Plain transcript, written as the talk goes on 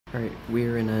Alright,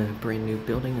 we're in a brand new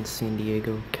building in San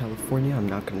Diego, California. I'm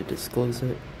not going to disclose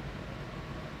it,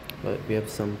 but we have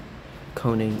some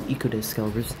Kone EcoDisc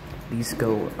calibers. These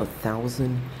go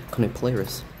 1,000, Kone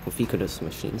Polaris with EcoDisc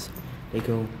machines. They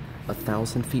go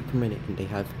 1,000 feet per minute, and they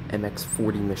have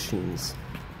MX40 machines.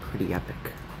 Pretty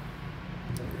epic.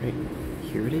 Alright,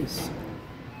 here it is.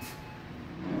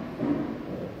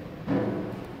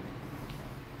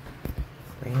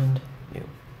 Brand new.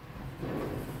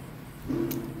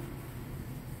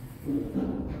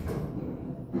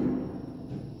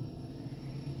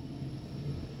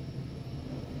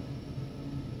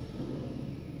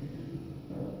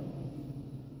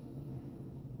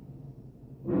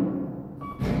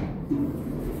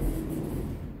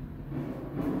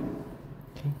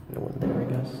 Okay, no one there, I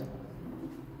guess.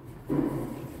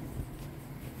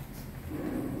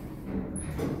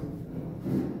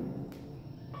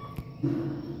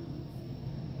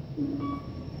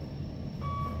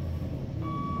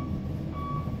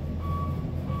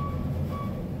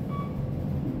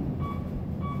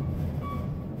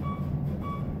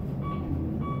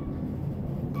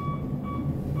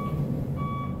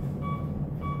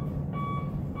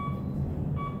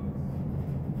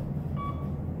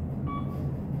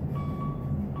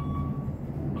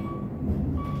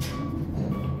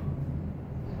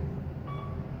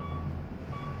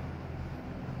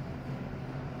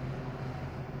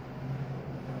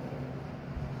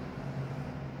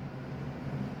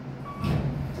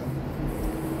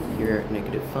 Here at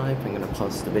 -5, I'm going to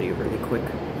pause the video really quick.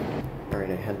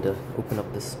 Alright, I had to open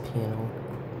up this panel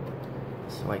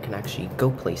so I can actually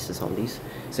go places on these.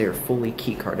 So they are fully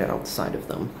keycarded outside of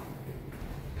them.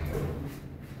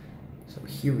 So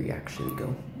here we actually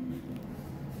go.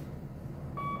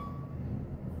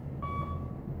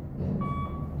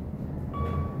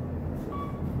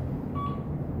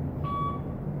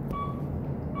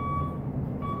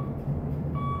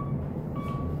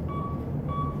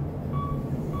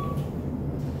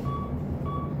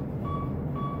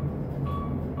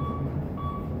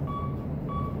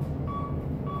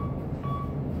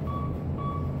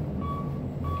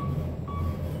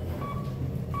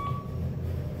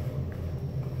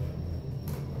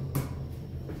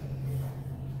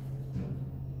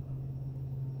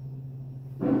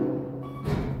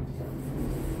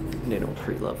 They don't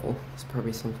pre-level. It's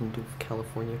probably something to do with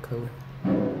California code.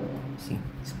 See,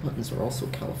 these buttons are also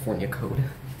California code.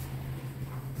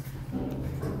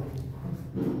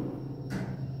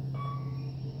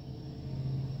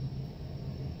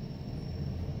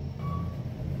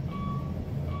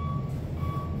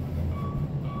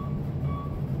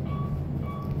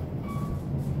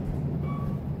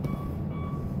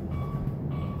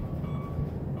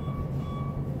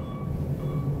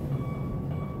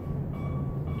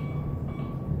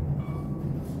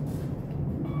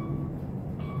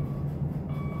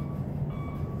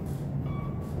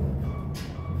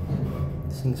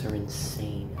 These things are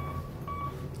insane.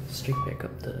 Straight back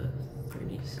up to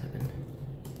 37.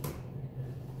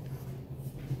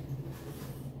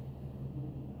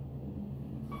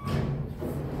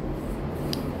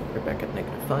 We're back at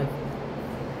 -5.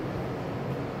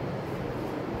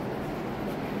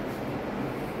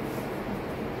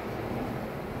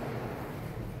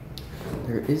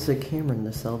 There is a camera in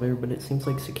this elevator, but it seems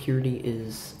like security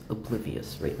is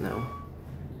oblivious right now.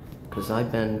 Because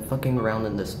I've been fucking around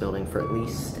in this building for at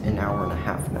least an hour and a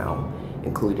half now,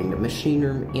 including the machine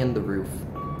room and the roof.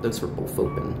 Those were both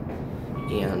open.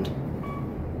 And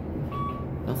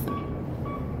nothing.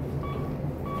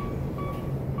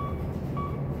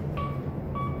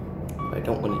 I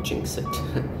don't want to jinx it.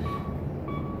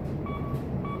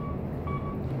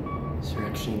 These are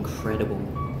actually incredible.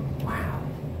 Wow.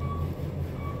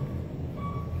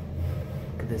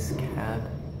 Look at this cab.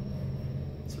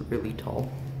 It's really tall.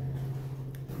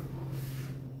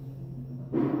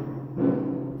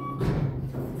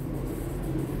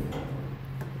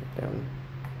 Down.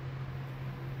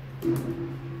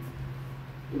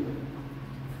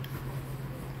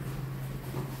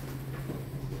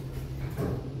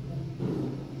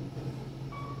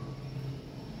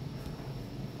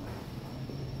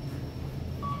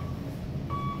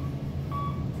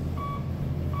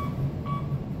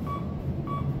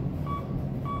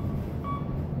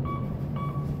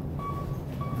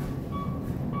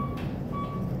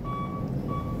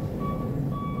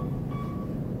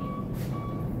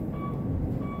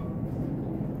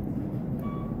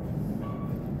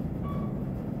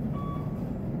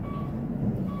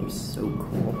 So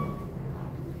cool.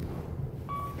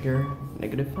 Here,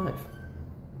 -5.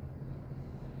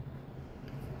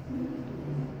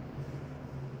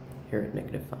 Here at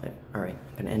 -5. Alright,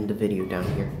 I'm gonna end the video down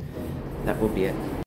here. That will be it.